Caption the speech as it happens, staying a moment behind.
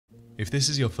If this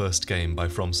is your first game by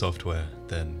From Software,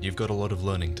 then you've got a lot of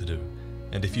learning to do.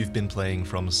 And if you've been playing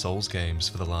From Souls games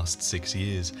for the last 6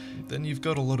 years, then you've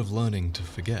got a lot of learning to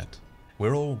forget.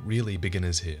 We're all really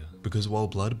beginners here, because while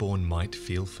Bloodborne might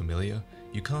feel familiar,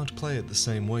 you can't play it the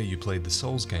same way you played the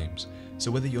Souls games, so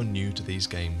whether you're new to these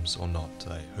games or not,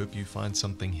 I hope you find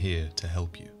something here to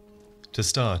help you. To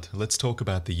start, let's talk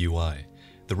about the UI.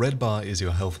 The red bar is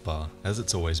your health bar, as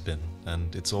it's always been,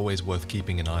 and it's always worth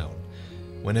keeping an eye on.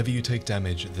 Whenever you take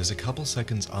damage, there's a couple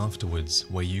seconds afterwards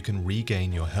where you can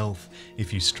regain your health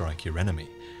if you strike your enemy.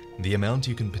 The amount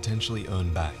you can potentially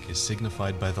earn back is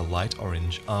signified by the light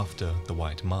orange after the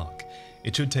white mark.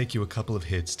 It should take you a couple of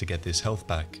hits to get this health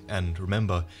back, and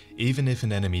remember, even if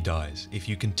an enemy dies, if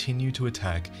you continue to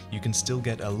attack, you can still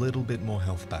get a little bit more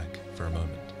health back for a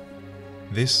moment.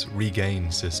 This regain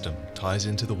system ties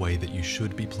into the way that you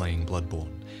should be playing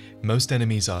Bloodborne. Most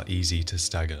enemies are easy to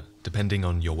stagger, depending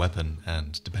on your weapon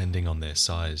and depending on their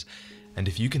size, and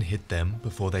if you can hit them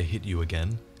before they hit you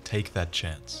again, take that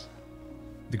chance.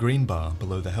 The green bar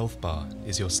below the health bar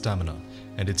is your stamina,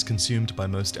 and it's consumed by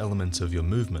most elements of your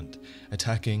movement.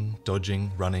 Attacking,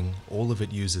 dodging, running, all of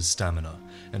it uses stamina,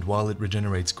 and while it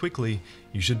regenerates quickly,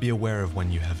 you should be aware of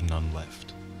when you have none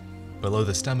left. Below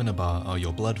the stamina bar are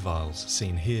your blood vials,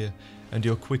 seen here, and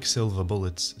your quicksilver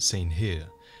bullets, seen here.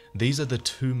 These are the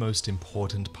two most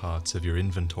important parts of your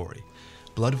inventory.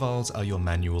 Blood vials are your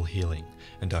manual healing,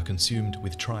 and are consumed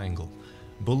with triangle.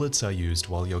 Bullets are used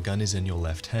while your gun is in your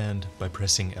left hand by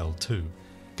pressing L2.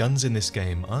 Guns in this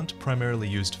game aren't primarily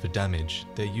used for damage,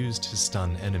 they're used to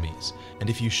stun enemies, and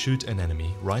if you shoot an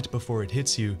enemy right before it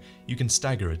hits you, you can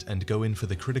stagger it and go in for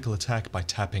the critical attack by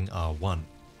tapping R1.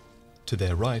 To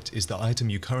their right is the item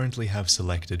you currently have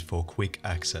selected for quick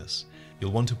access.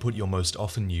 You'll want to put your most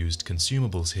often used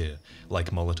consumables here,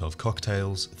 like Molotov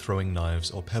cocktails, throwing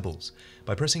knives, or pebbles.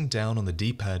 By pressing down on the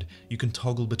D-pad, you can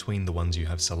toggle between the ones you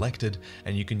have selected,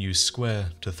 and you can use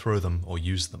square to throw them or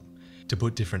use them. To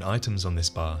put different items on this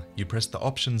bar, you press the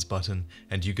options button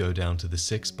and you go down to the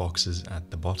 6 boxes at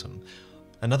the bottom.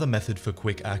 Another method for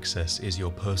quick access is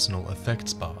your personal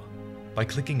effects bar. By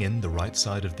clicking in the right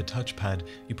side of the touchpad,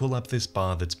 you pull up this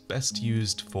bar that's best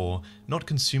used for not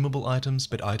consumable items,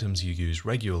 but items you use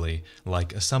regularly,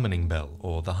 like a summoning bell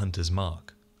or the hunter's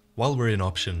mark. While we're in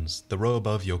options, the row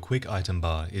above your quick item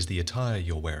bar is the attire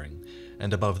you're wearing,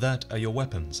 and above that are your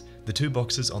weapons. The 2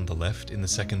 boxes on the left in the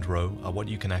second row are what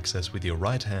you can access with your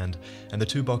right hand, and the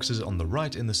 2 boxes on the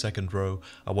right in the second row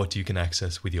are what you can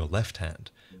access with your left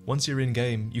hand. Once you're in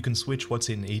game, you can switch what's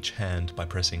in each hand by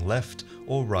pressing left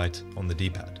or right on the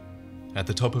D-pad. At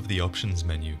the top of the options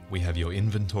menu, we have your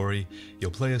inventory,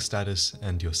 your player status,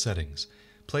 and your settings.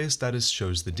 Player status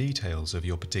shows the details of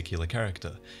your particular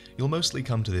character. You'll mostly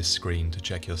come to this screen to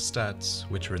check your stats,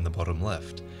 which are in the bottom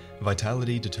left.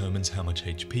 Vitality determines how much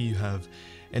HP you have.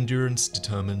 Endurance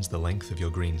determines the length of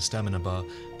your green stamina bar,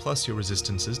 plus your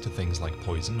resistances to things like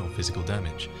poison or physical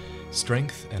damage.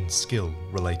 Strength and skill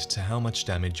relate to how much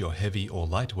damage your heavy or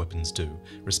light weapons do,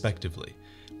 respectively.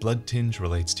 Blood tinge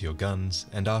relates to your guns,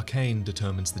 and arcane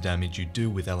determines the damage you do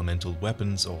with elemental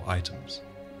weapons or items.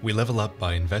 We level up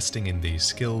by investing in these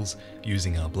skills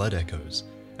using our blood echoes.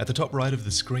 At the top right of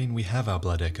the screen we have our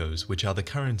blood echoes, which are the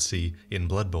currency in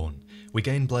Bloodborne. We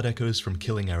gain blood echoes from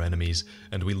killing our enemies,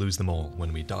 and we lose them all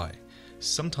when we die.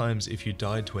 Sometimes if you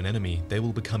died to an enemy, they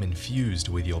will become infused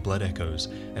with your blood echoes,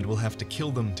 and we'll have to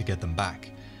kill them to get them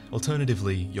back.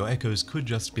 Alternatively, your echoes could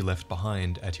just be left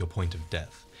behind at your point of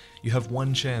death. You have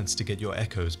one chance to get your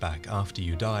echoes back after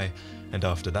you die, and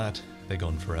after that, they're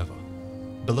gone forever.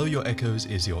 Below your echoes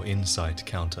is your insight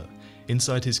counter.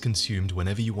 Insight is consumed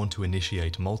whenever you want to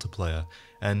initiate multiplayer,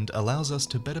 and allows us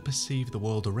to better perceive the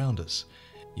world around us.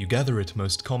 You gather it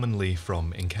most commonly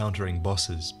from encountering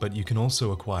bosses, but you can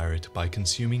also acquire it by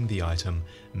consuming the item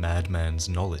Madman's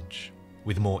Knowledge.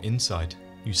 With more insight,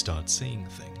 you start seeing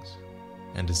things.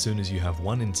 And as soon as you have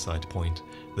one insight point,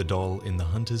 the doll in the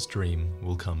hunter's dream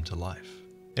will come to life.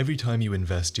 Every time you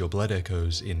invest your blood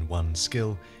echoes in one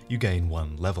skill, you gain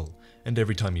 1 level, and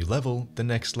every time you level, the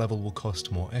next level will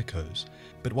cost more echoes.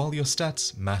 But while your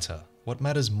stats matter, what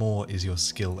matters more is your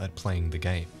skill at playing the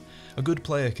game. A good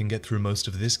player can get through most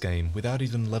of this game without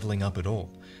even leveling up at all,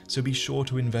 so be sure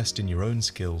to invest in your own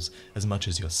skills as much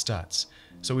as your stats.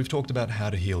 So we've talked about how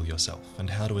to heal yourself, and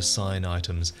how to assign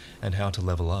items, and how to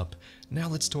level up. Now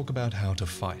let's talk about how to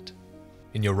fight.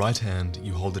 In your right hand,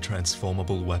 you hold a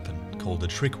transformable weapon, called a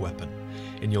trick weapon.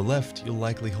 In your left, you'll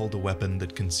likely hold a weapon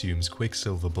that consumes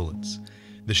quicksilver bullets.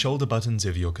 The shoulder buttons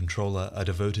of your controller are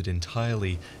devoted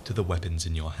entirely to the weapons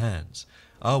in your hands.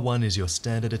 R1 is your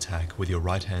standard attack with your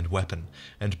right hand weapon,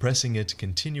 and pressing it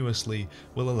continuously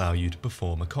will allow you to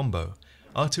perform a combo.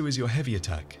 R2 is your heavy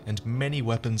attack, and many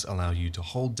weapons allow you to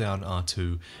hold down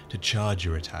R2 to charge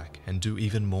your attack and do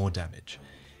even more damage.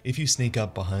 If you sneak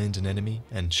up behind an enemy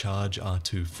and charge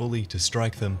R2 fully to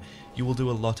strike them, you will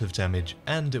do a lot of damage,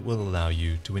 and it will allow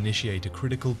you to initiate a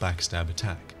critical backstab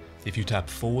attack. If you tap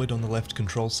forward on the left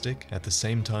control stick at the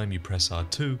same time you press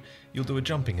R2, you'll do a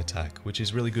jumping attack, which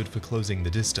is really good for closing the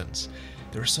distance.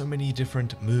 There are so many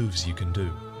different moves you can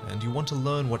do, and you want to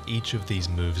learn what each of these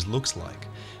moves looks like,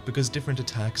 because different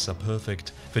attacks are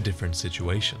perfect for different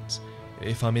situations.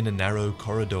 If I'm in a narrow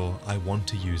corridor, I want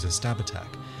to use a stab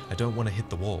attack. I don't want to hit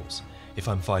the walls. If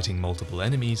I'm fighting multiple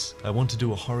enemies, I want to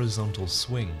do a horizontal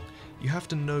swing. You have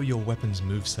to know your weapon's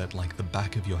moveset like the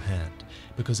back of your hand,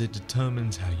 because it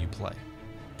determines how you play.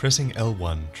 Pressing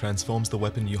L1 transforms the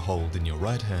weapon you hold in your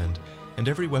right hand, and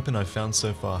every weapon I've found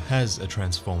so far has a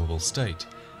transformable state.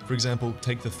 For example,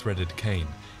 take the threaded cane.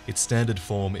 Its standard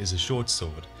form is a short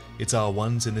sword. Its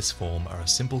R1s in this form are a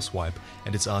simple swipe,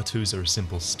 and its R2s are a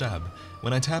simple stab.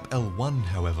 When I tap L1,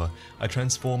 however, I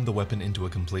transform the weapon into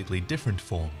a completely different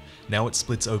form. Now it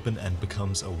splits open and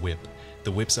becomes a whip.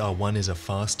 The whip's R1 is a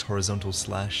fast horizontal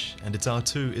slash, and its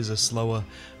R2 is a slower,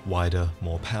 wider,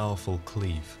 more powerful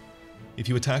cleave. If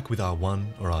you attack with R1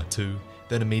 or R2,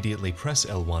 then immediately press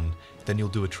L1, then you'll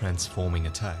do a transforming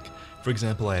attack. For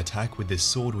example, I attack with this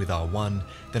sword with R1,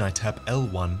 then I tap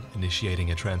L1,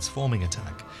 initiating a transforming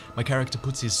attack. My character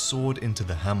puts his sword into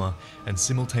the hammer and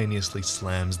simultaneously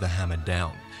slams the hammer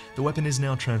down. The weapon is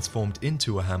now transformed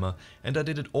into a hammer, and I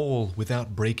did it all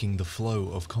without breaking the flow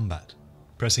of combat.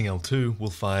 Pressing L2 will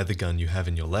fire the gun you have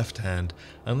in your left hand,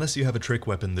 unless you have a trick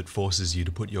weapon that forces you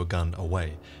to put your gun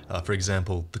away. For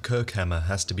example, the Kirk hammer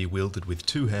has to be wielded with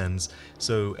two hands,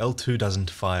 so L2 doesn't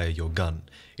fire your gun.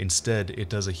 Instead, it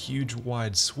does a huge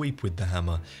wide sweep with the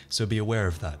hammer, so be aware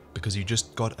of that, because you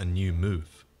just got a new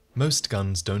move. Most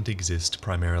guns don't exist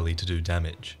primarily to do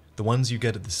damage. The ones you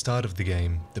get at the start of the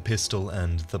game, the pistol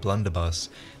and the blunderbuss,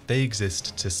 they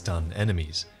exist to stun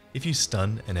enemies. If you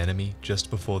stun an enemy just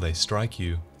before they strike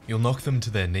you, you'll knock them to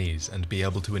their knees and be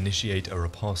able to initiate a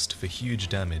riposte for huge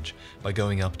damage by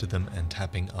going up to them and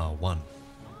tapping R1.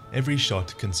 Every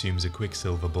shot consumes a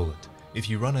quicksilver bullet. If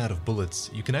you run out of bullets,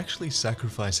 you can actually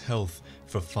sacrifice health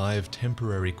for 5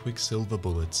 temporary quicksilver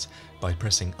bullets by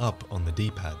pressing up on the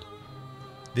D-pad.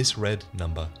 This red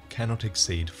number cannot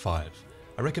exceed 5.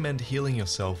 I recommend healing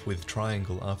yourself with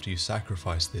triangle after you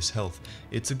sacrifice this health.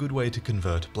 It's a good way to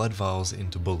convert blood vials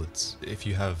into bullets if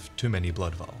you have too many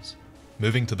blood vials.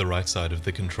 Moving to the right side of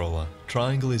the controller,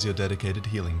 triangle is your dedicated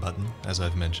healing button, as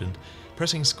I've mentioned.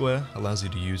 Pressing square allows you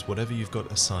to use whatever you've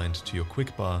got assigned to your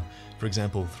quick bar, for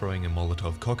example throwing a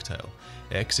Molotov cocktail.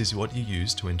 X is what you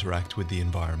use to interact with the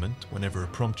environment whenever a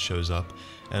prompt shows up,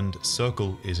 and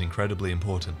circle is incredibly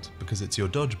important because it's your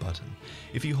dodge button.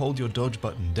 If you hold your dodge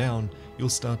button down, you'll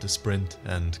start to sprint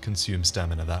and consume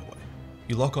stamina that way.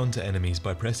 You lock onto enemies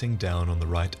by pressing down on the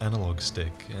right analog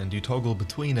stick, and you toggle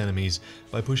between enemies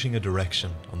by pushing a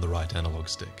direction on the right analog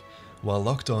stick. While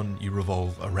locked on, you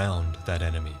revolve around that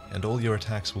enemy, and all your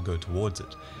attacks will go towards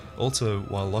it. Also,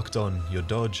 while locked on, your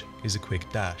dodge is a quick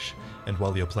dash, and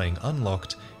while you're playing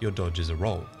unlocked, your dodge is a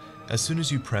roll. As soon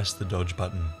as you press the dodge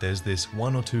button, there's this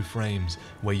 1 or 2 frames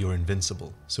where you're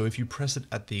invincible, so if you press it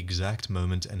at the exact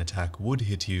moment an attack would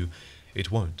hit you,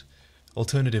 it won't.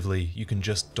 Alternatively, you can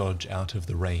just dodge out of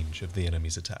the range of the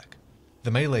enemy's attack.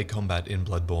 The melee combat in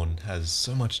Bloodborne has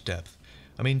so much depth.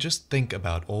 I mean, just think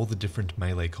about all the different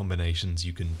melee combinations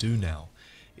you can do now.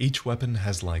 Each weapon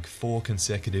has like 4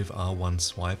 consecutive R1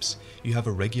 swipes, you have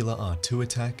a regular R2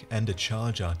 attack and a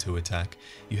charge R2 attack,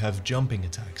 you have jumping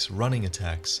attacks, running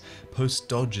attacks,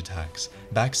 post-dodge attacks,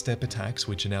 backstep attacks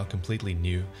which are now completely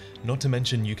new, not to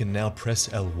mention you can now press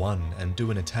L1 and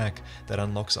do an attack that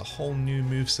unlocks a whole new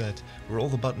moveset where all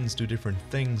the buttons do different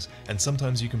things, and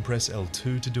sometimes you can press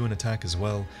L2 to do an attack as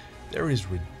well. There is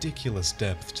ridiculous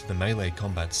depth to the melee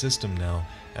combat system now,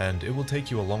 and it will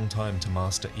take you a long time to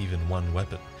master even one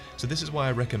weapon. So this is why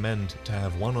I recommend to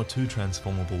have 1 or 2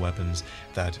 transformable weapons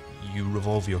that you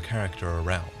revolve your character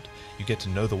around. You get to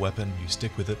know the weapon, you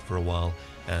stick with it for a while,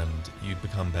 and you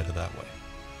become better that way.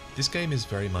 This game is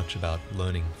very much about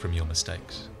learning from your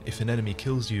mistakes. If an enemy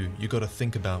kills you, you gotta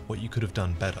think about what you could have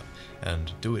done better,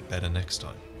 and do it better next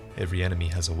time. Every enemy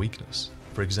has a weakness.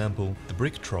 For example, the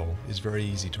brick troll is very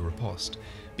easy to riposte.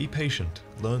 Be patient,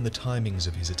 learn the timings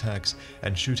of his attacks,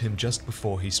 and shoot him just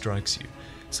before he strikes you.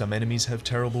 Some enemies have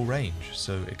terrible range,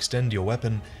 so extend your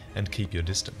weapon and keep your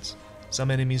distance. Some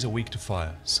enemies are weak to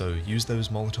fire, so use those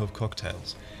Molotov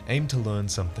cocktails. Aim to learn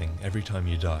something every time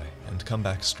you die, and come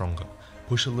back stronger.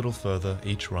 Push a little further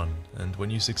each run, and when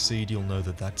you succeed you'll know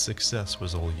that that success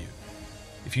was all you.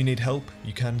 If you need help,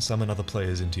 you can summon other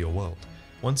players into your world.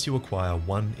 Once you acquire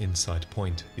one insight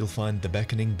point, you'll find the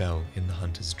beckoning bell in the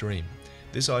Hunter's Dream.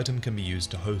 This item can be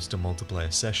used to host a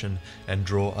multiplayer session and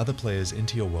draw other players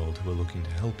into your world who are looking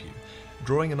to help you.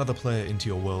 Drawing another player into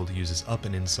your world uses up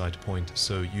an insight point,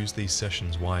 so use these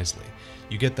sessions wisely.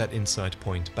 You get that insight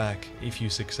point back if you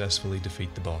successfully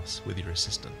defeat the boss with your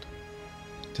assistant.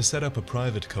 To set up a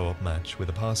private co-op match with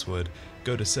a password,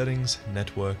 go to Settings,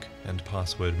 Network, and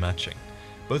Password Matching.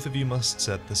 Both of you must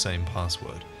set the same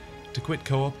password. To quit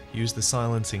co-op, use the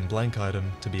silencing blank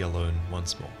item to be alone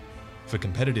once more. For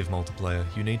competitive multiplayer,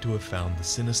 you need to have found the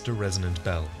sinister resonant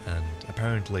bell, and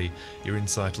apparently your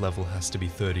insight level has to be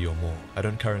 30 or more. I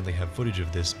don't currently have footage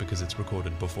of this because it's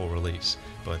recorded before release,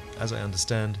 but as I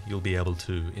understand, you'll be able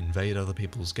to invade other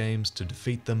people's games to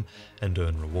defeat them and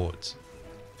earn rewards.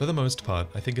 For the most part,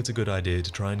 I think it's a good idea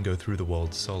to try and go through the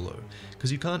world solo,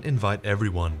 because you can't invite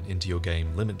everyone into your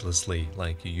game limitlessly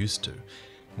like you used to.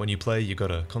 When you play, you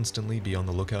gotta constantly be on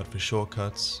the lookout for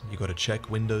shortcuts, you gotta check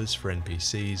windows for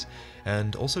NPCs,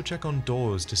 and also check on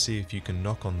doors to see if you can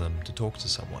knock on them to talk to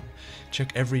someone.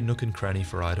 Check every nook and cranny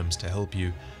for items to help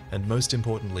you, and most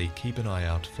importantly, keep an eye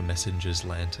out for messengers'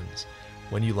 lanterns.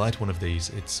 When you light one of these,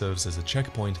 it serves as a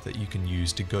checkpoint that you can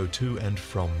use to go to and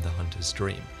from the Hunter's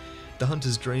Dream. The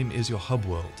Hunter's Dream is your hub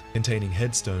world, containing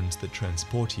headstones that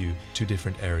transport you to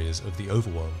different areas of the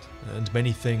overworld, and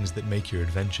many things that make your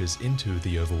adventures into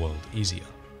the overworld easier.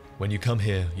 When you come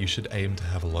here, you should aim to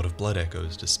have a lot of blood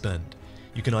echoes to spend.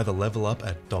 You can either level up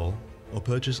at Dol, or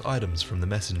purchase items from the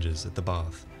messengers at the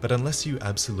bath. But unless you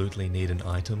absolutely need an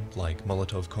item, like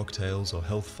Molotov cocktails or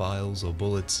health files or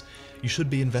bullets, you should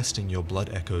be investing your blood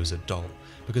echoes at Dol,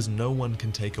 because no one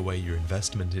can take away your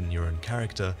investment in your own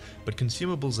character, but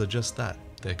consumables are just that,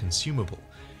 they're consumable.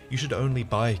 You should only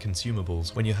buy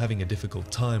consumables when you're having a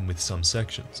difficult time with some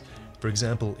sections. For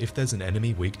example, if there's an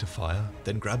enemy weak to fire,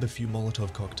 then grab a few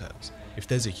Molotov cocktails. If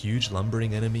there's a huge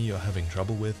lumbering enemy you're having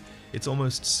trouble with, it's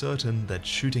almost certain that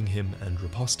shooting him and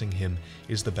riposting him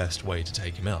is the best way to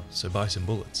take him out, so buy some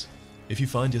bullets. If you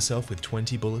find yourself with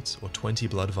 20 bullets or 20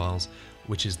 blood vials,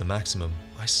 which is the maximum,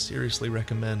 I seriously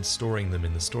recommend storing them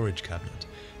in the storage cabinet.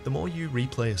 The more you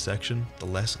replay a section, the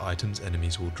less items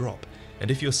enemies will drop. And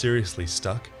if you're seriously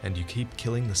stuck and you keep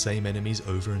killing the same enemies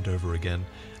over and over again,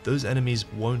 those enemies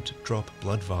won't drop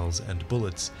blood vials and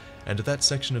bullets, and that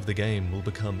section of the game will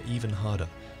become even harder.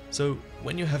 So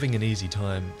when you're having an easy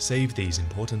time, save these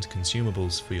important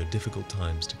consumables for your difficult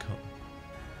times to come.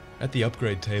 At the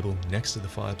upgrade table next to the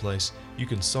fireplace, you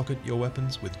can socket your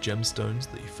weapons with gemstones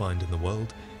that you find in the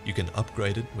world. You can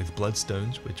upgrade it with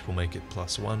bloodstones, which will make it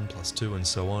 +1, +2 and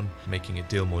so on, making it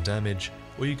deal more damage,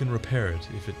 or you can repair it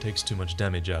if it takes too much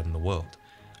damage out in the world.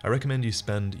 I recommend you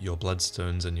spend your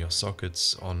bloodstones and your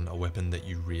sockets on a weapon that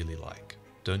you really like.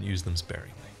 Don't use them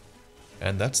sparingly.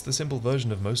 And that's the simple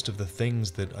version of most of the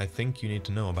things that I think you need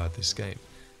to know about this game.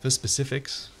 For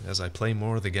specifics, as I play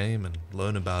more of the game and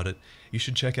learn about it, you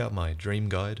should check out my Dream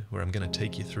Guide, where I'm going to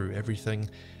take you through everything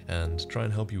and try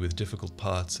and help you with difficult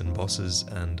parts and bosses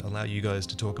and allow you guys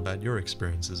to talk about your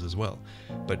experiences as well.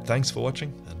 But thanks for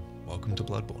watching, and welcome to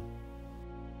Bloodborne.